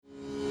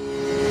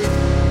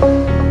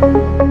Greetings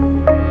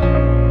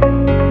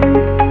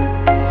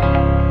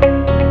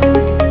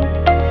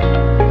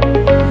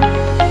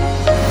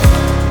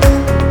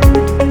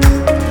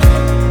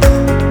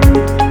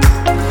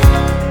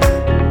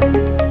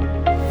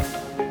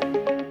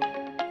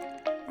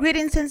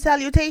and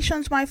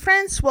salutations, my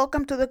friends.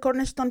 Welcome to the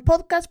Cornerstone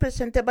Podcast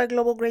presented by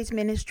Global Grace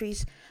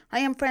Ministries. I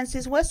am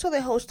Francis Westo,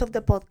 the host of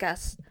the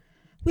podcast.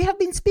 We have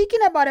been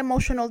speaking about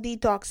emotional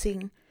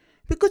detoxing.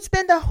 We could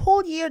spend a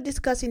whole year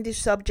discussing this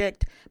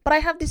subject, but I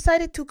have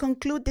decided to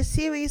conclude the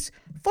series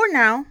for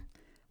now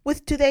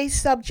with today's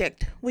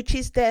subject, which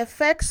is the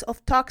effects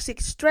of toxic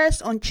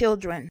stress on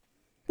children.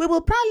 We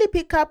will probably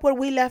pick up where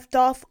we left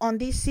off on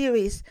this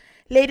series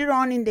later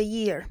on in the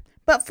year.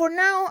 But for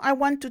now, I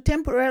want to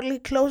temporarily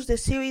close the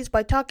series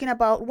by talking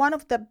about one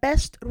of the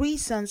best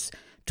reasons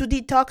to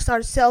detox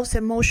ourselves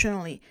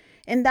emotionally,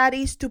 and that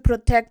is to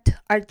protect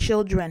our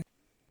children.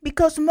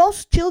 Because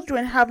most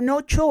children have no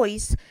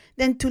choice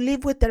than to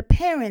live with their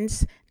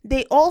parents,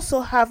 they also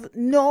have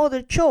no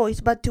other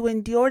choice but to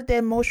endure the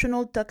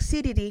emotional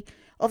toxicity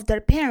of their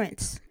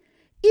parents.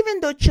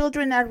 Even though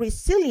children are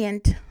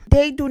resilient,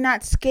 they do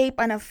not escape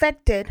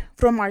unaffected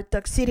from our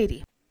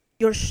toxicity.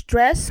 Your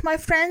stress, my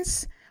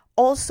friends,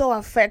 also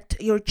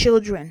affect your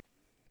children.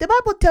 The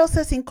Bible tells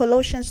us in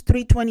Colossians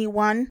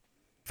 3:21,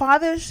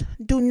 "Fathers,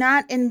 do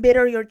not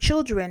embitter your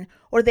children,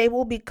 or they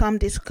will become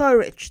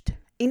discouraged."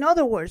 In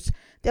other words,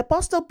 the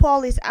Apostle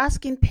Paul is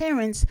asking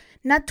parents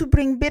not to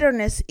bring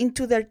bitterness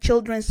into their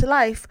children's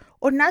life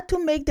or not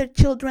to make their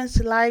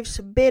children's lives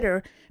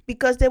bitter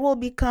because they will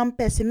become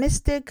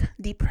pessimistic,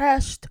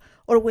 depressed,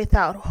 or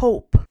without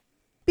hope.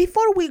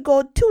 Before we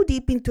go too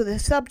deep into the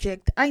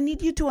subject, I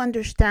need you to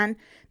understand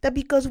that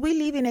because we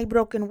live in a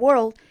broken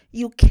world,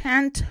 you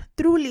can't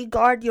truly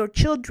guard your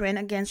children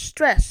against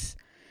stress.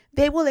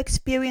 They will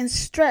experience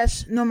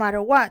stress no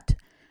matter what.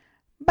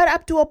 But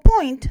up to a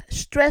point,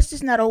 stress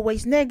is not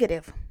always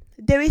negative.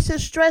 There is a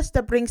stress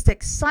that brings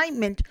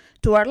excitement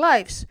to our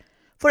lives.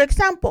 For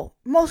example,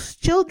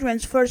 most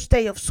children's first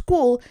day of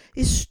school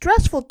is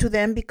stressful to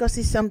them because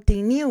it's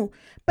something new,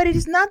 but it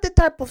is not the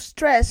type of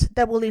stress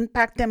that will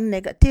impact them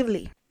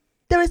negatively.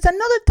 There is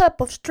another type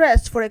of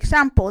stress, for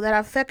example, that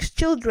affects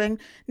children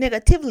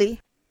negatively,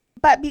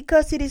 but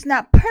because it is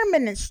not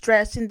permanent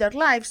stress in their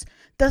lives,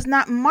 does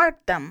not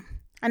mark them.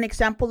 An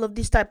example of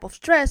this type of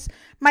stress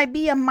might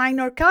be a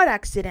minor car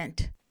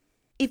accident.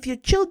 If your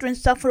children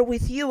suffer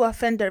with you a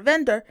fender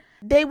bender,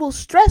 they will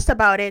stress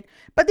about it,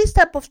 but this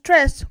type of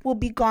stress will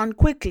be gone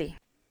quickly.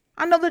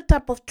 Another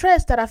type of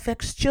stress that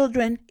affects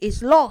children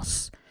is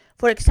loss.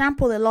 For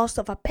example, the loss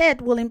of a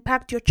pet will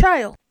impact your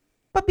child.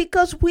 But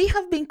because we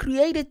have been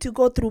created to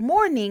go through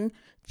mourning,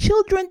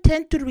 children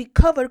tend to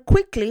recover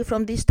quickly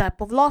from this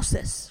type of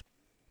losses.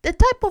 The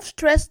type of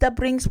stress that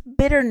brings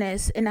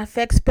bitterness and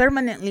affects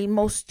permanently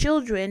most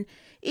children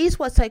is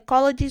what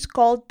psychologists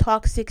call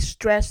toxic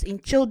stress in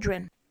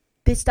children.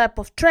 This type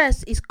of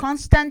stress is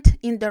constant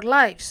in their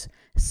lives,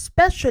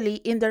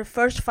 especially in their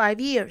first 5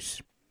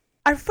 years.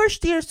 Our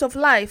first years of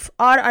life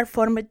are our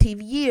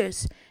formative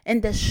years,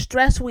 and the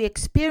stress we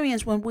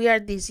experience when we are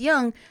this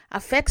young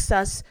affects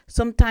us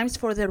sometimes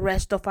for the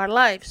rest of our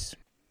lives.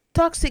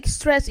 Toxic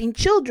stress in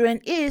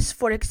children is,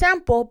 for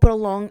example,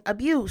 prolonged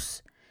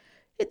abuse.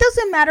 It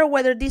doesn't matter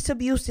whether this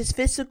abuse is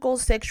physical,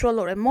 sexual,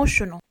 or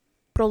emotional.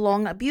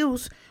 Prolonged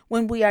abuse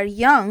when we are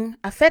young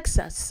affects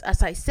us,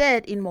 as I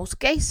said, in most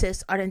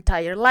cases, our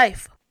entire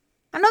life.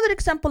 Another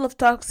example of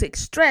toxic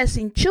stress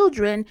in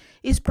children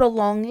is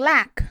prolonged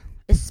lack,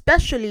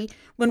 especially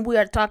when we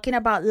are talking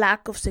about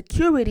lack of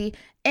security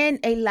and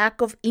a lack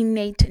of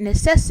innate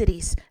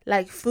necessities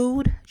like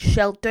food,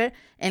 shelter,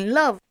 and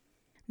love.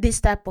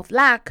 This type of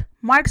lack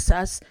marks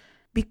us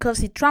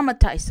because it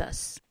traumatizes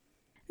us.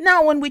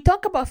 Now, when we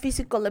talk about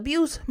physical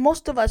abuse,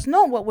 most of us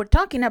know what we're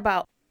talking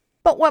about.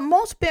 But what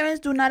most parents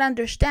do not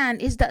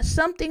understand is that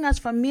something as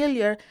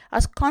familiar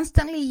as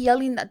constantly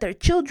yelling at their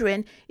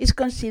children is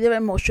considered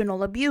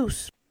emotional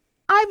abuse.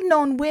 I've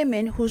known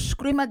women who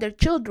scream at their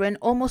children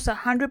almost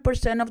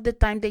 100% of the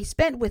time they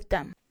spend with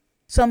them.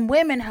 Some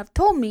women have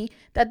told me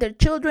that their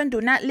children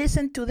do not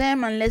listen to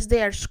them unless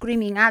they are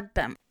screaming at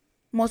them.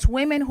 Most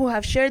women who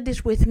have shared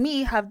this with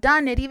me have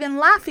done it even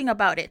laughing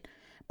about it.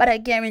 But I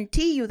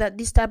guarantee you that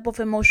this type of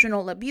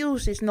emotional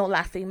abuse is no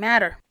laughing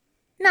matter.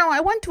 Now,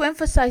 I want to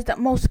emphasize that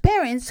most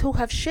parents who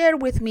have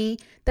shared with me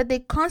that they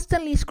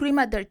constantly scream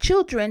at their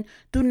children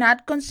do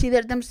not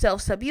consider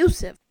themselves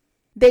abusive.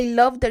 They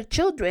love their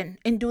children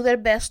and do their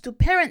best to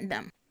parent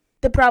them.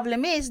 The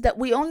problem is that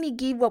we only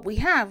give what we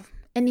have,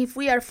 and if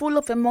we are full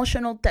of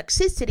emotional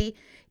toxicity,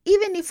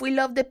 even if we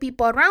love the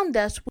people around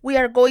us, we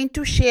are going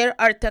to share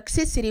our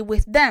toxicity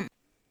with them.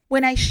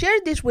 When I share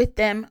this with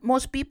them,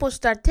 most people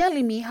start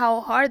telling me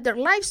how hard their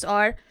lives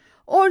are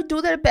or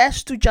do their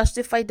best to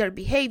justify their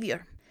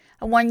behavior.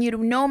 I want you to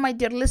know, my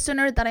dear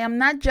listener, that I am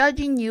not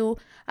judging you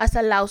as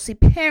a lousy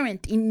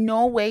parent in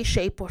no way,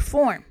 shape, or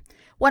form.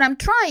 What I'm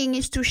trying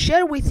is to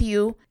share with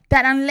you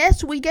that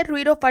unless we get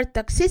rid of our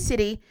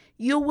toxicity,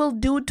 you will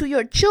do to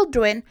your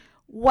children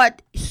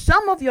what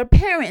some of your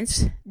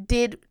parents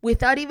did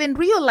without even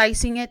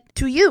realizing it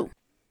to you.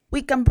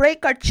 We can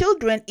break our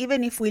children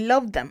even if we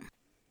love them.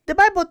 The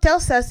Bible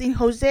tells us in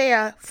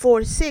Hosea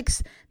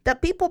 4:6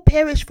 that people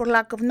perish for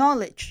lack of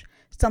knowledge.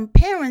 Some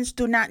parents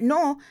do not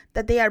know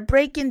that they are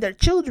breaking their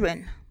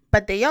children,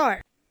 but they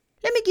are.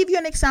 Let me give you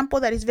an example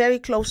that is very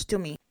close to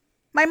me.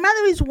 My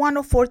mother is one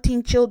of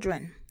 14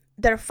 children.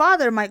 Their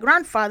father, my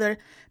grandfather,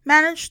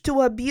 managed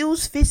to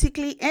abuse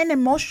physically and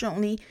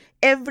emotionally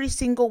every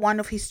single one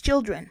of his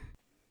children.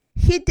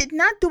 He did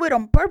not do it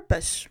on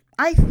purpose.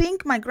 I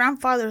think my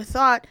grandfather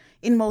thought,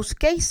 in most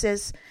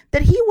cases,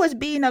 that he was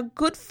being a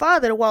good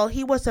father while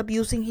he was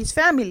abusing his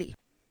family.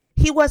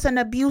 He was an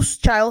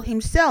abused child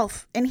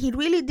himself, and he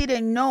really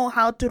didn't know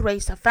how to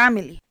raise a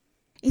family.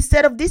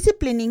 Instead of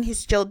disciplining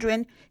his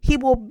children, he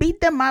will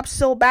beat them up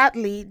so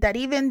badly that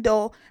even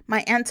though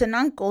my aunts and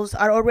uncles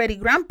are already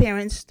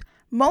grandparents,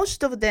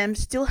 most of them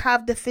still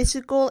have the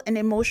physical and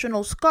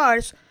emotional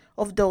scars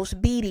of those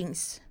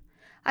beatings.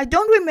 I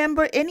don't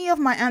remember any of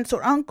my aunts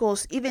or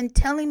uncles even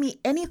telling me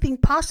anything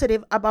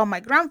positive about my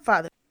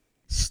grandfather.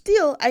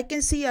 Still, I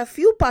can see a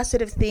few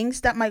positive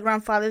things that my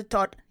grandfather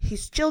taught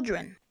his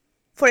children.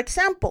 For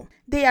example,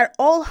 they are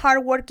all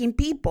hardworking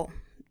people.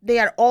 They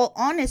are all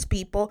honest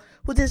people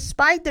who,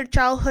 despite their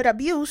childhood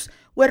abuse,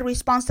 were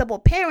responsible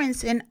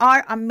parents and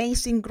are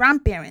amazing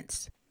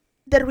grandparents.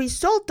 The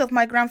result of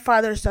my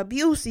grandfather's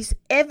abuse is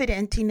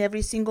evident in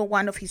every single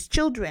one of his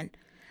children,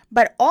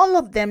 but all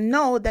of them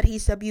know that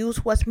his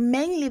abuse was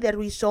mainly the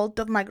result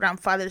of my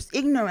grandfather's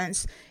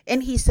ignorance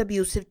and his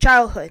abusive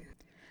childhood.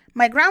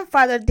 My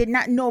grandfather did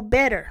not know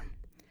better,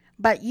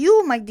 but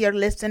you, my dear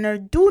listener,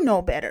 do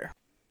know better.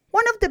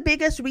 One of the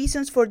biggest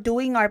reasons for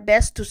doing our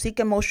best to seek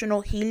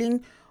emotional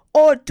healing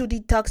or to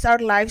detox our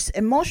lives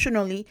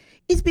emotionally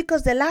is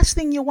because the last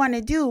thing you want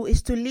to do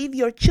is to leave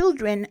your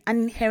children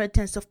an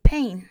inheritance of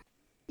pain.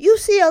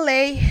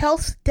 UCLA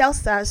Health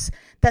tells us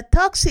that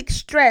toxic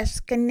stress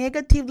can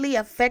negatively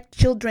affect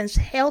children's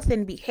health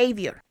and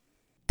behavior.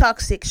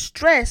 Toxic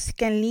stress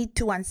can lead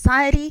to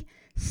anxiety,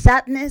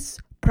 sadness,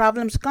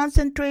 problems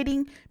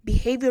concentrating,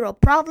 behavioral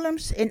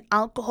problems, and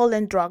alcohol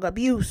and drug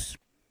abuse.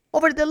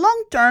 Over the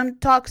long term,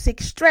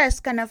 toxic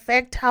stress can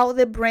affect how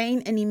the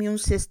brain and immune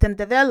system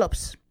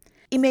develops.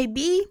 It may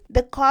be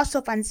the cause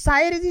of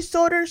anxiety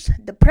disorders,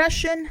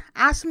 depression,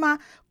 asthma,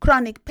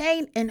 chronic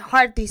pain, and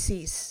heart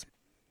disease.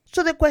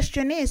 So the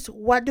question is,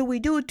 what do we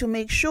do to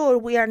make sure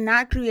we are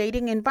not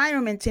creating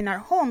environments in our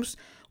homes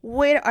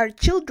where our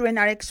children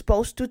are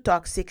exposed to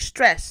toxic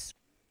stress?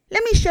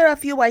 Let me share a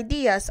few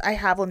ideas I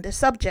have on the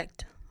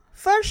subject.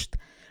 First,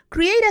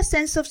 create a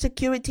sense of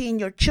security in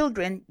your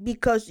children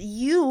because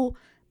you,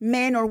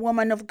 man or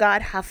woman of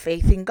God, have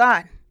faith in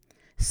God.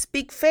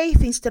 Speak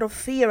faith instead of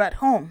fear at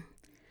home.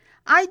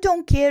 I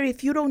don't care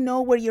if you don't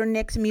know where your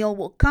next meal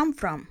will come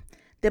from.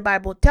 The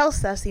Bible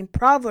tells us in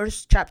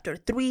Proverbs chapter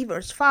 3,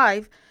 verse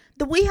 5,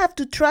 that we have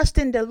to trust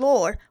in the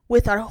Lord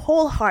with our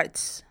whole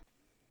hearts.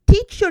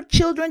 Teach your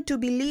children to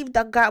believe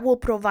that God will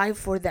provide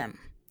for them.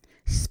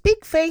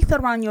 Speak faith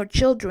around your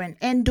children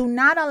and do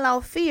not allow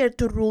fear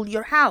to rule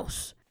your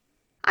house.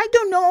 I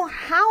don't know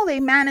how they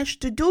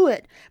managed to do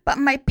it, but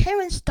my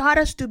parents taught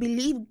us to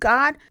believe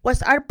God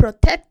was our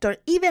protector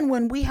even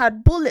when we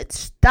had bullets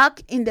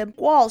stuck in the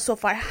walls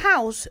of our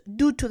house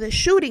due to the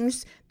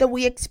shootings that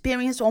we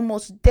experienced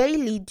almost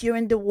daily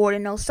during the war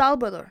in El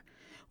Salvador.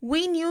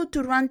 We knew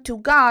to run to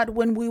God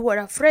when we were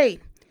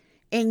afraid,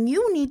 and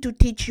you need to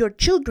teach your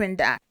children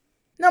that.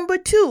 Number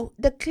 2,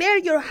 declare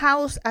your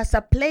house as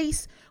a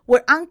place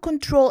where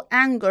uncontrolled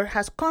anger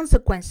has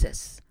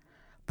consequences.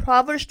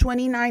 Proverbs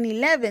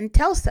 29:11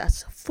 tells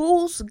us,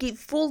 fools give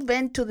full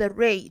vent to their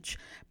rage,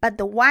 but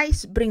the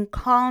wise bring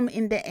calm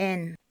in the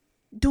end.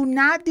 Do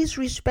not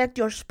disrespect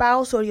your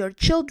spouse or your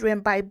children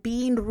by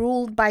being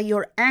ruled by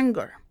your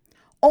anger.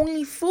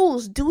 Only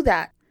fools do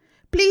that.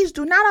 Please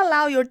do not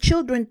allow your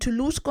children to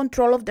lose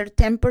control of their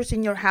tempers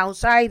in your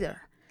house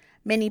either.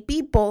 Many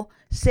people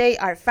say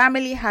our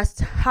family has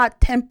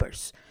hot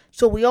tempers,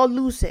 so we all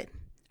lose it.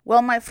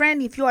 Well, my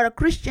friend, if you are a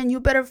Christian, you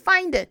better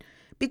find it,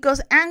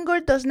 because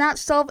anger does not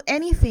solve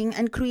anything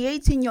and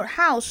creates in your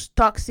house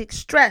toxic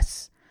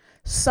stress.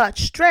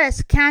 Such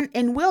stress can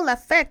and will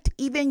affect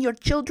even your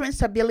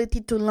children's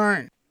ability to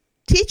learn.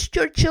 Teach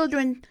your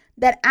children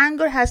that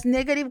anger has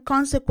negative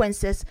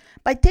consequences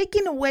by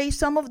taking away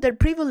some of their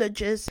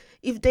privileges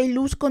if they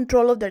lose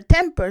control of their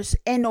tempers,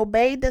 and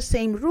obey the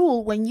same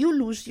rule when you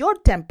lose your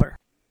temper.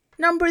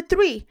 Number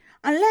 3,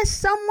 unless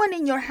someone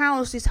in your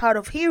house is hard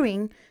of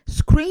hearing,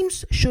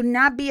 screams should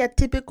not be a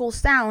typical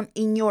sound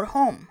in your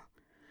home.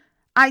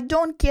 I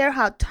don't care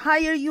how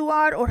tired you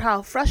are or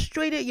how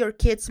frustrated your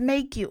kids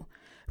make you.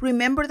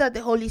 Remember that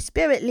the Holy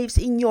Spirit lives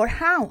in your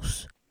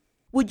house.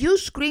 Would you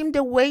scream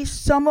the way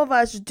some of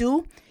us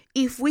do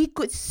if we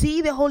could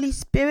see the Holy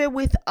Spirit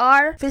with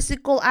our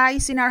physical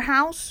eyes in our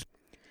house?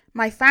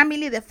 My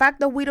family, the fact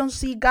that we don't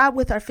see God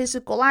with our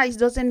physical eyes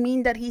doesn't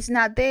mean that He's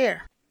not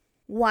there.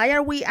 Why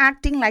are we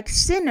acting like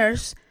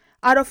sinners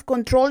out of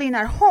control in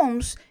our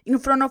homes in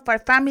front of our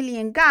family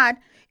and God?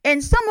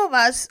 And some of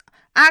us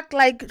Act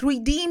like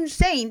redeemed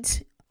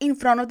saints in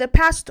front of the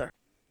pastor.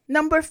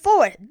 Number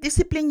 4,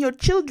 discipline your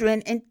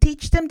children and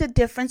teach them the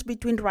difference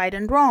between right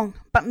and wrong,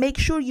 but make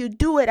sure you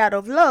do it out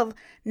of love,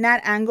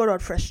 not anger or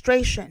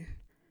frustration.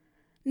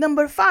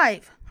 Number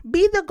 5,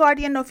 be the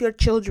guardian of your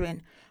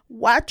children.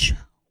 Watch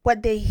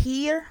what they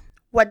hear,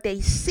 what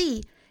they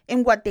see,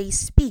 and what they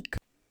speak.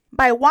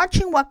 By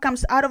watching what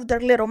comes out of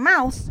their little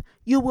mouth,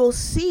 you will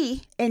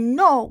see and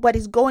know what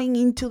is going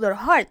into their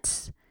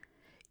hearts.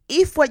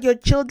 If what your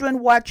children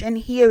watch and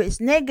hear is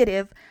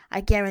negative,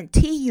 I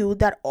guarantee you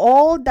that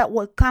all that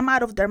will come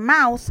out of their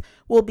mouth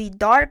will be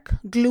dark,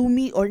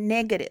 gloomy, or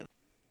negative.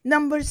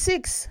 Number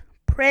 6,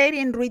 pray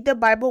and read the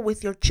Bible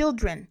with your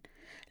children.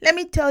 Let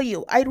me tell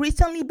you, I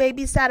recently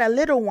babysat a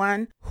little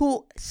one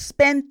who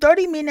spent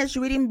 30 minutes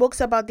reading books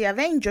about the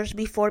Avengers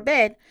before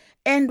bed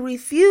and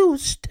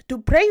refused to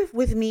pray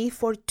with me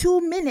for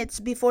 2 minutes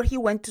before he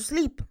went to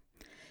sleep.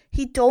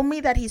 He told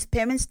me that his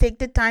parents take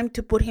the time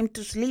to put him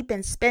to sleep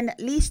and spend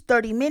at least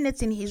 30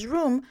 minutes in his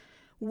room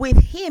with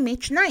him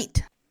each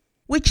night,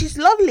 which is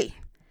lovely,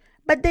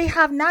 but they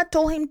have not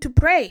told him to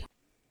pray.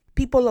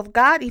 People of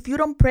God, if you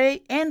don't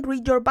pray and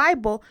read your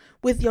Bible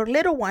with your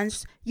little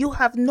ones, you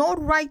have no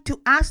right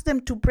to ask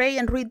them to pray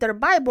and read their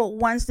Bible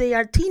once they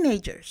are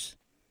teenagers.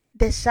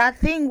 The sad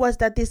thing was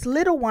that this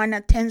little one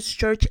attends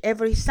church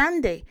every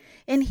Sunday,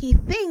 and he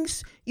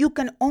thinks you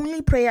can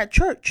only pray at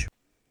church.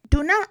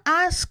 Do not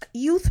ask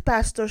youth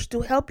pastors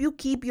to help you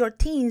keep your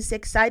teens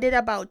excited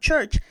about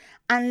church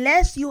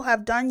unless you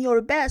have done your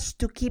best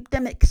to keep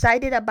them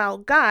excited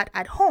about God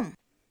at home.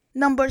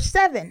 Number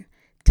 7,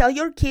 tell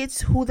your kids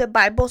who the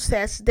Bible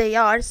says they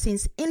are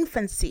since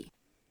infancy.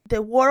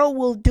 The world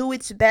will do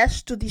its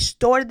best to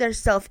distort their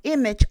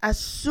self-image as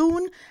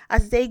soon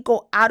as they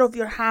go out of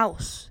your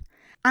house.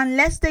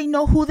 Unless they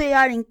know who they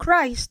are in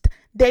Christ,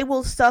 they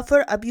will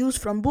suffer abuse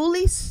from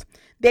bullies,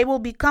 they will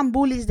become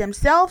bullies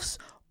themselves,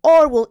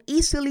 or will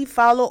easily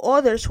follow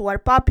others who are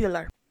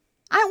popular.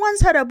 I once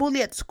had a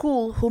bully at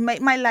school who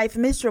made my life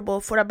miserable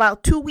for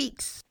about 2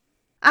 weeks.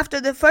 After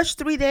the first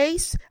 3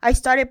 days, I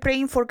started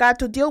praying for God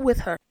to deal with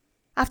her.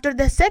 After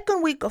the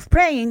second week of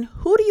praying,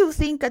 who do you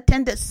think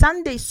attended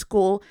Sunday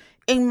school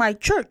in my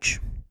church?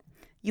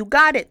 You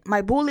got it.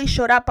 My bully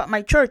showed up at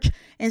my church,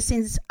 and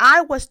since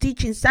I was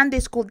teaching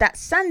Sunday school that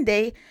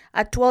Sunday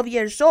at 12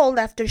 years old,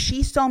 after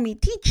she saw me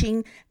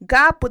teaching,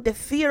 God put the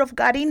fear of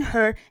God in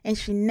her, and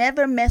she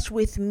never messed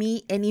with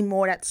me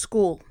anymore at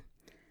school.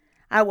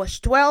 I was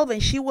 12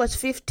 and she was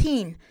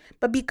 15,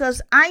 but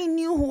because I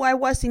knew who I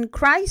was in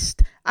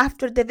Christ,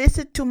 after the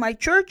visit to my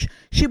church,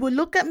 she would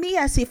look at me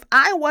as if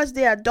I was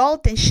the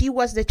adult and she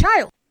was the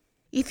child.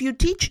 If you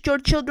teach your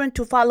children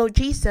to follow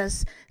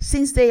Jesus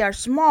since they are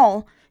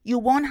small, you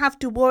won't have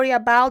to worry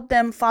about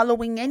them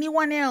following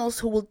anyone else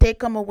who will take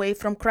them away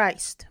from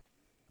Christ.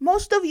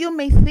 Most of you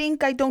may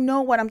think I don't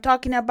know what I'm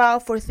talking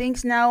about, for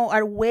things now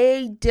are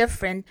way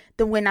different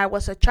than when I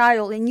was a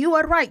child, and you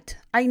are right.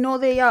 I know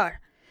they are.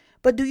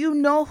 But do you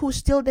know who's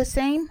still the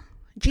same?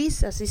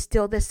 Jesus is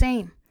still the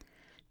same.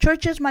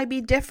 Churches might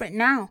be different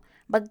now,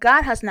 but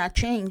God has not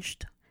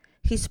changed.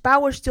 His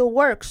power still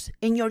works,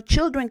 and your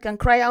children can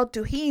cry out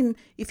to Him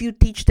if you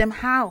teach them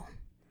how.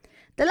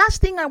 The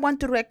last thing I want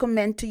to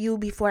recommend to you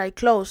before I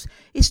close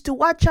is to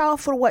watch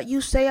out for what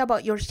you say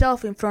about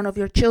yourself in front of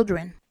your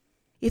children.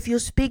 If you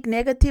speak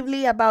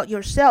negatively about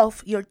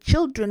yourself, your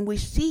children will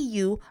see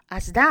you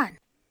as that.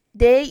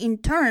 They, in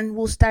turn,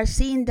 will start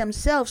seeing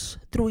themselves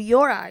through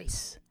your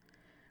eyes.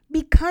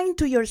 Be kind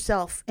to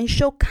yourself and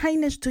show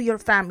kindness to your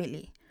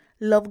family.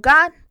 Love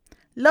God,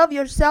 love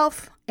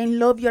yourself, and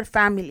love your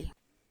family.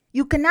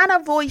 You cannot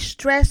avoid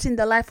stress in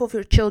the life of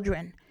your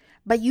children,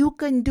 but you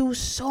can do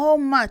so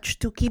much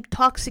to keep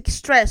toxic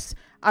stress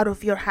out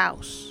of your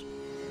house.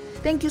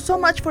 Thank you so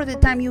much for the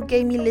time you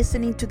gave me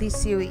listening to this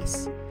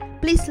series.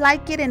 Please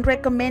like it and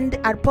recommend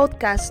our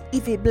podcast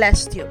if it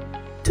blessed you.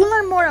 To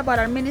learn more about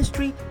our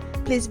ministry,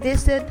 please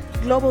visit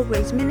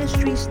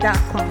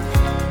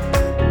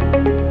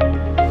globalgraceministries.com.